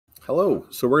Hello.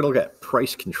 So we're going to look at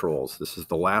price controls. This is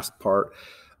the last part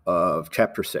of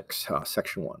Chapter 6,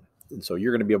 Section 1. And so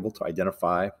you're going to be able to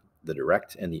identify the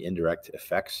direct and the indirect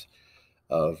effects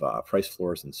of price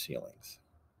floors and ceilings.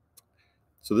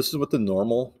 So this is what the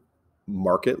normal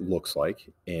market looks like,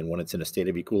 and when it's in a state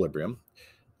of equilibrium.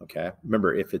 Okay.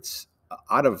 Remember, if it's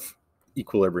out of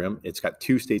equilibrium, it's got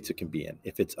two states it can be in.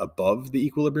 If it's above the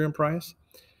equilibrium price,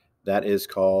 that is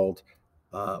called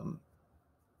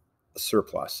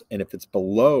surplus. And if it's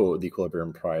below the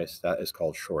equilibrium price, that is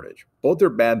called shortage. Both are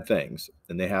bad things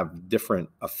and they have different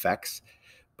effects.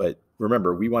 But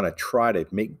remember, we want to try to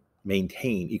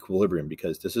maintain equilibrium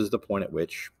because this is the point at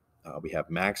which we have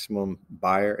maximum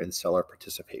buyer and seller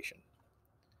participation.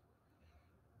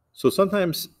 So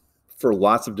sometimes, for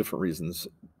lots of different reasons,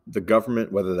 the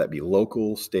government, whether that be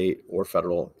local, state, or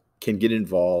federal, can get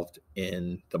involved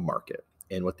in the market.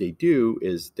 And what they do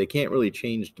is they can't really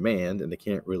change demand and they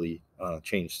can't really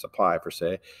change supply per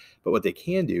se. But what they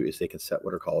can do is they can set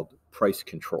what are called price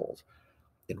controls.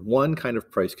 And one kind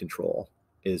of price control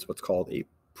is what's called a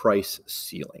price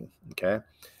ceiling. Okay.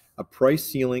 A price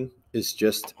ceiling is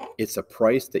it's a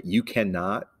price that you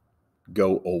cannot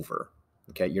go over.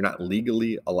 Okay. You're not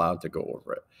legally allowed to go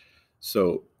over it.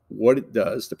 So what it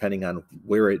does, depending on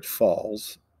where it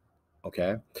falls,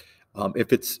 okay,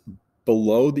 if it's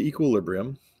below the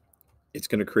equilibrium, it's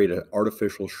going to create an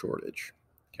artificial shortage.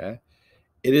 Okay.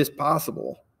 It is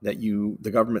possible that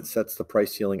the government sets the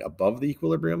price ceiling above the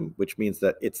equilibrium, which means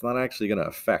that it's not actually going to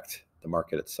affect the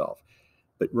market itself.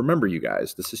 But remember, you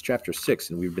guys, this is Chapter 6,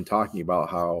 and we've been talking about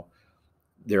how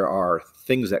there are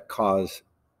things that cause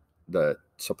the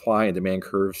supply and demand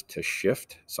curves to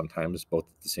shift, sometimes both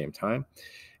at the same time.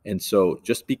 And so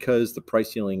just because the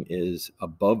price ceiling is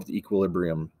above the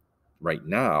equilibrium right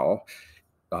now,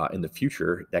 in the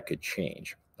future, that could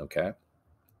change. Okay.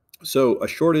 So a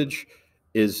shortage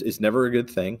is never a good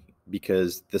thing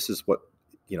because this is what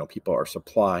people are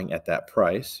supplying at that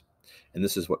price, and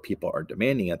this is what people are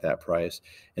demanding at that price.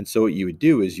 And so what you would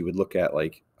do is you would look at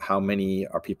like how many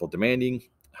are people demanding,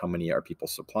 how many are people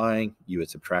supplying, you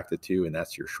would subtract the two, and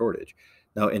that's your shortage.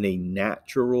 Now, in a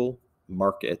natural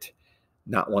market,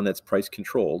 not one that's price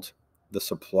controlled, the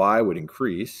supply would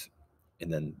increase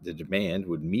and then the demand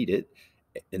would meet it.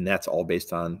 And that's all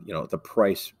based on, the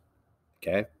price.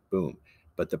 Okay, boom.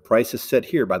 But the price is set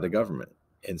here by the government.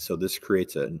 And so this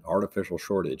creates an artificial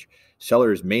shortage.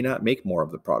 Sellers may not make more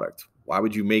of the product. Why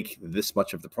would you make this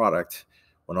much of the product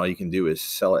when all you can do is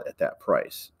sell it at that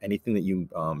price? Anything that you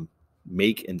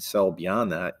make and sell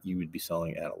beyond that, you would be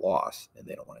selling at a loss, and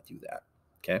they don't want to do that.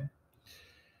 Okay.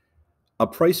 A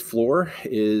price floor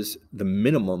is the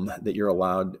minimum that you're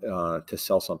allowed to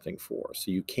sell something for.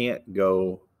 So you can't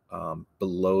go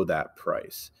below that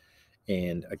price.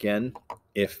 And again,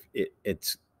 if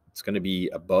it's going to be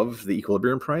above the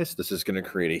equilibrium price, this is going to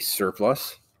create a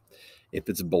surplus. If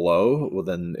it's below, well,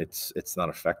 then it's not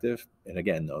effective. And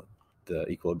again, the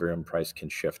equilibrium price can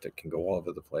shift. It can go all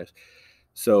over the place.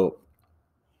 So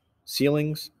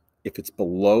ceilings, if it's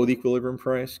below the equilibrium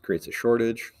price, creates a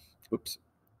shortage. Oops.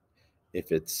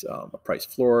 If it's a price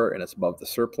floor and it's above the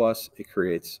surplus, it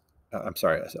creates,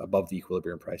 above the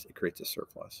equilibrium price, it creates a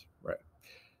surplus, right?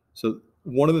 So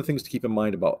one of the things to keep in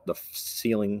mind about the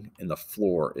ceiling and the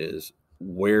floor is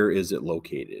where is it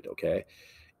located, okay?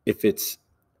 If it's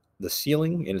the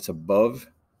ceiling and it's above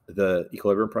the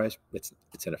equilibrium price, it's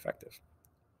ineffective.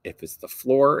 If it's the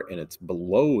floor and it's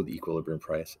below the equilibrium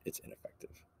price, it's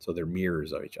ineffective. So they're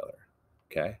mirrors of each other,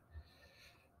 okay?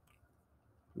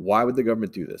 Why would the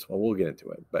government do this? Well, we'll get into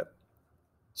it. But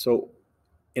so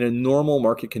in a normal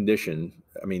market condition,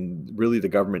 I mean, really the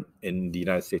government in the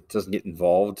United States doesn't get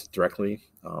involved directly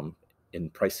in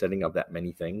price setting of that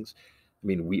many things. I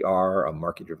mean, we are a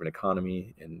market-driven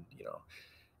economy, and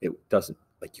it doesn't,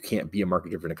 like, you can't be a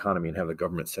market-driven economy and have the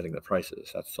government setting the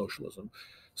prices. That's socialism.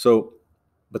 So,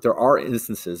 but there are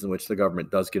instances in which the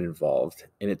government does get involved,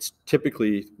 and it's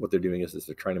typically what they're doing is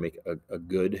they're trying to make a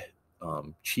good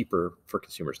cheaper for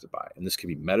consumers to buy. And this could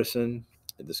be medicine,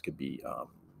 and this could be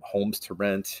homes to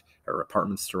rent or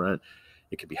apartments to rent.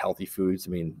 It could be healthy foods.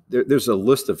 I mean, there's a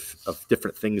list of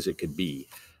different things it could be,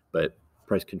 but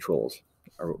price controls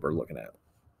are what we're looking at.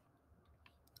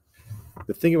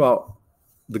 The thing about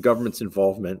the government's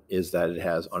involvement is that it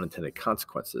has unintended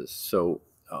consequences. So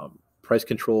price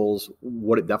controls,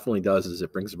 what it definitely does is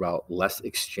it brings about less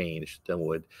exchange than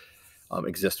would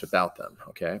exist without them,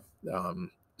 okay?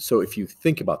 So if you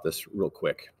think about this real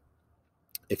quick,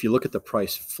 if you look at the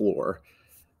price floor,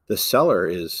 the seller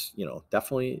is,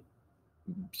 definitely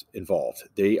involved.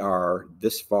 They are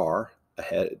this far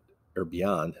ahead or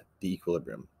beyond the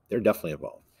equilibrium. They're definitely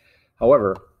involved.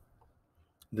 However,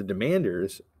 the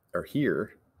demanders are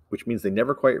here, which means they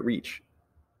never quite reach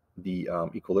the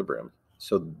equilibrium.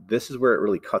 So this is where it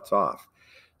really cuts off.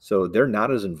 So they're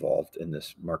not as involved in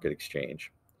this market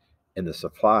exchange, and the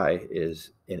supply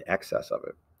is in excess of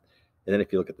it. And then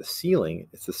if you look at the ceiling,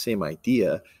 it's the same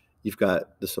idea. You've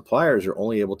got the suppliers are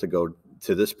only able to go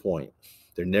to this point.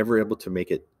 They're never able to make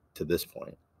it to this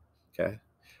point, okay?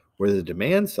 Where the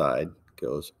demand side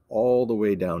goes all the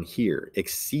way down here,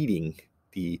 exceeding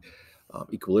the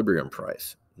equilibrium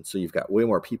price. And so you've got way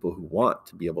more people who want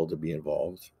to be able to be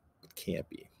involved, but can't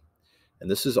be. And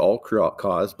this is all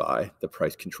caused by the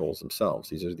price controls themselves.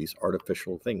 These are these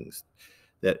artificial things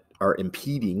that are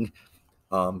impeding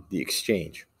the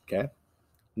exchange, okay?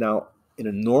 Now, in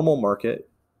a normal market,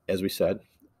 as we said,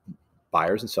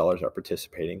 buyers and sellers are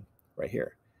participating right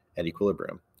here at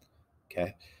equilibrium,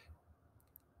 okay?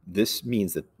 This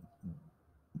means that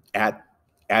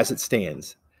as it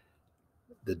stands,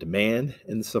 the demand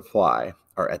and the supply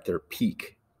are at their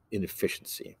peak in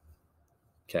efficiency,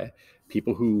 okay?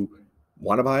 People who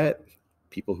want to buy it,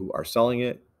 people who are selling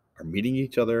it are meeting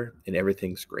each other and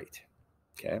everything's great,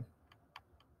 okay?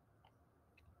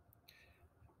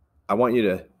 I want you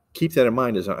to keep that in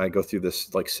mind as I go through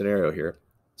this like scenario here.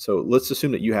 So let's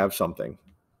assume that you have something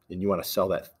and you want to sell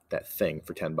that thing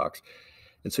for $10.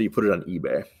 And so you put it on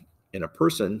eBay and a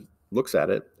person looks at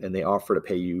it and they offer to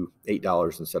pay you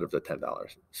 $8 instead of the $10.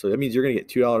 So that means you're going to get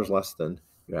 $2 less than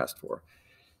you asked for.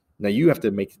 Now you have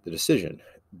to make the decision.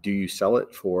 Do you sell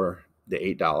it for the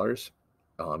 $8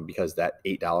 because that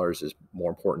 $8 is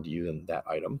more important to you than that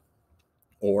item?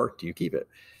 Or do you keep it?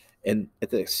 And at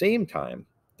the same time,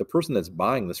 the person that's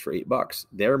buying this for $8,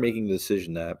 they're making the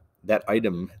decision that that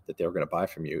item that they're going to buy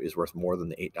from you is worth more than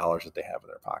the $8 that they have in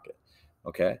their pocket.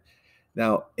 Okay.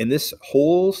 Now, in this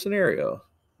whole scenario,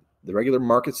 the regular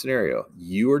market scenario,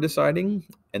 you are deciding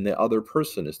and the other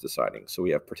person is deciding. So we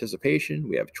have participation,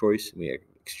 we have choice, and we have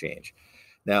exchange.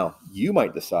 Now, you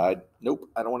might decide, nope,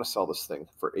 I don't want to sell this thing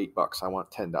for $8. I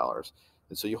want $10.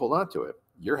 And so you hold on to it.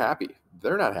 You're happy.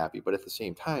 They're not happy. But at the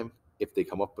same time, if they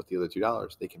come up with the other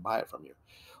 $2, they can buy it from you.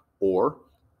 Or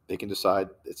they can decide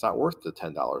it's not worth the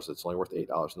 $10. It's only worth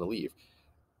 $8 and they leave.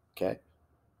 Okay.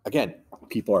 Again,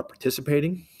 people are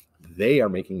participating. They are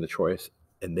making the choice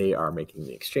and they are making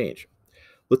the exchange.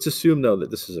 Let's assume, though,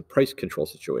 that this is a price control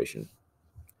situation.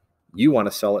 You want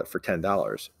to sell it for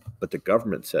 $10, but the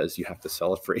government says you have to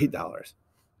sell it for $8.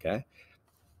 Okay.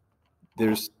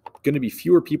 There's going to be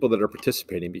fewer people that are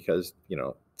participating because,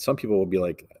 some people will be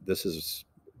like, this is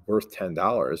worth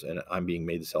 $10 and I'm being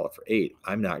made to sell it for $8.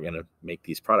 I'm not going to make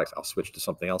these products. I'll switch to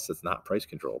something else that's not price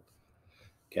controlled.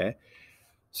 Okay.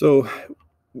 So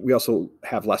we also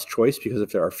have less choice because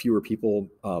if there are fewer people,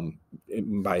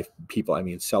 by people, I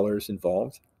mean sellers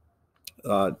involved,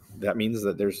 that means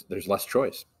that there's less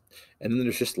choice. And then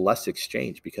there's just less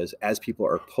exchange because as people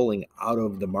are pulling out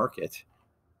of the market,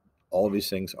 all of these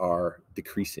things are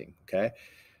decreasing. Okay.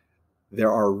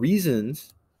 There are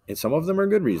reasons, and some of them are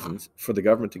good reasons, for the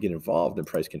government to get involved in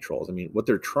price controls. I mean, what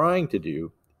they're trying to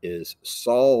do is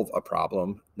solve a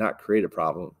problem, not create a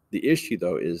problem. The issue,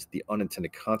 though, is the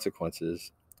unintended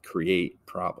consequences create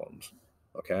problems,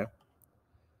 okay?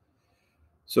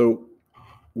 So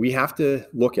we have to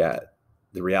look at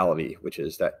the reality, which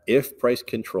is that if price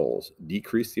controls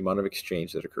decrease the amount of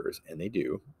exchange that occurs, and they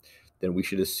do, then we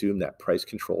should assume that price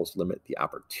controls limit the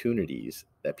opportunities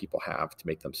that people have to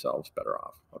make themselves better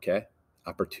off, okay?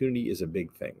 Opportunity is a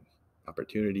big thing.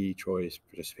 Opportunity, choice,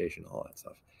 participation, all that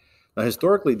stuff. Now,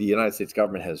 historically, the United States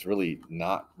government has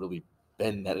not really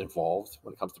been that involved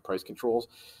when it comes to price controls.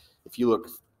 If you look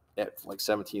at like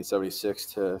 1776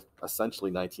 to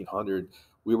essentially 1900,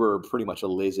 we were pretty much a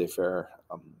laissez-faire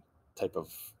type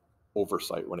of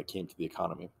oversight when it came to the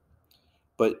economy.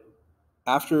 But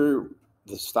after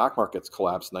the stock markets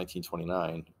collapsed in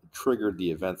 1929, it triggered the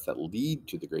events that lead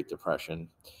to the Great Depression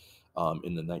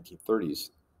in the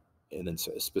 1930s. And then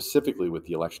specifically with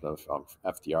the election of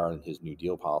FDR and his New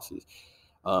Deal policies,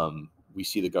 we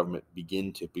see the government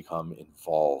begin to become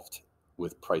involved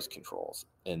with price controls.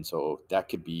 And so that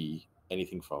could be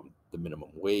anything from the minimum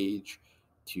wage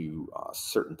to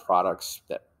certain products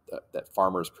that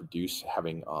farmers produce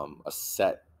having a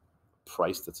set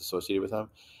price that's associated with them.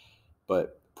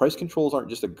 But price controls aren't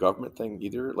just a government thing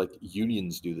either. Like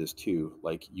unions do this too.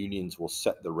 Like unions will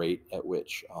set the rate at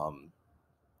which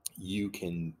you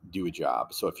can do a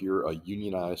job. So if you're a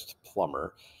unionized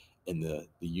plumber and the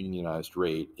unionized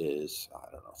rate is,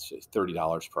 I don't know, say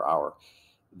 $30 per hour,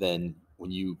 then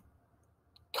when you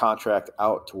contract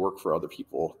out to work for other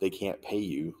people, they can't pay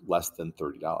you less than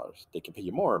 $30. They can pay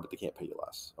you more, but they can't pay you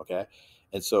less. Okay.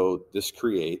 And so this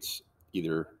creates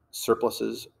either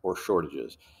surpluses or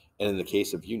shortages. And in the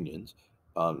case of unions,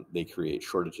 they create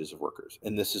shortages of workers.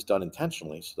 And this is done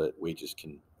intentionally so that wages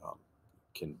can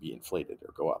be inflated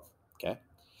or go up. Okay.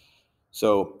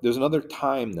 So there's another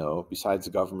time, though, besides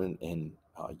the government and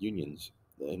unions,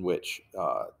 in which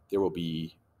there will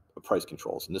be price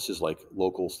controls. And this is like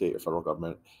local, state, or federal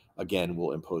government, again,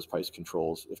 will impose price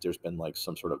controls if there's been like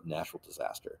some sort of natural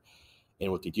disaster.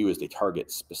 And what they do is they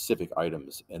target specific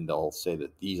items, and they'll say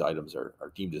that these items are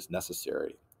deemed as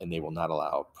necessary, and they will not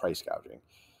allow price gouging.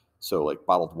 So like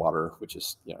bottled water, which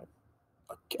is,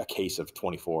 a case of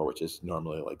 24, which is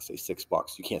normally like say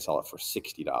 $6, you can't sell it for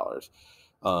 $60.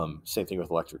 Same thing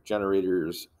with electric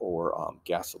generators or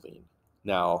gasoline.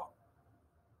 Now,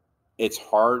 it's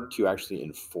hard to actually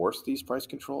enforce these price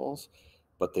controls,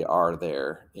 but they are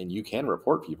there, and you can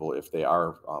report people if they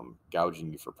are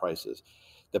gouging you for prices.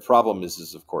 The problem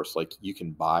is of course, like you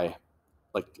can buy,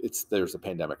 like there's a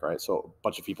pandemic, right? So a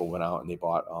bunch of people went out and they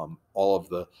bought all of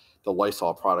the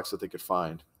Lysol products that they could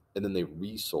find, and then they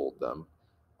resold them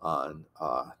on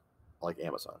like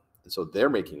Amazon, and so they're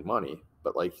making money.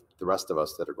 But like the rest of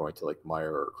us that are going to like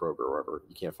Meijer or Kroger or wherever,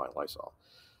 you can't find Lysol.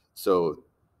 So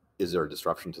is there a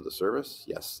disruption to the service?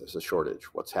 Yes, there's a shortage.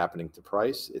 What's happening to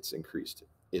price? It's increased.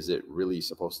 Is it really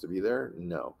supposed to be there?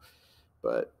 No.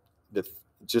 But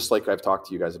just like I've talked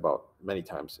to you guys about many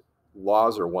times,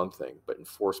 laws are one thing, but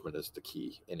enforcement is the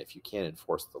key. And if you can't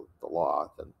enforce the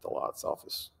law, then the law itself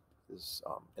is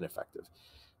ineffective.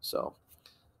 So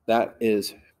that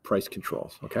is price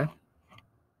controls, okay?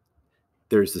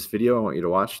 There's this video I want you to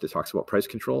watch that talks about price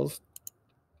controls.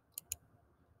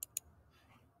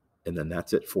 And then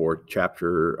that's it for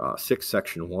chapter 6,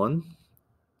 section 1.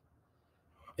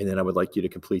 And then I would like you to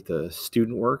complete the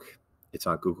student work. It's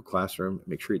on Google Classroom.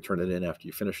 Make sure you turn it in after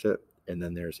you finished it. And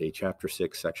then there's a chapter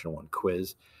 6, section 1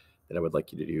 quiz that I would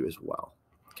like you to do as well.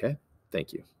 Okay,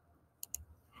 thank you.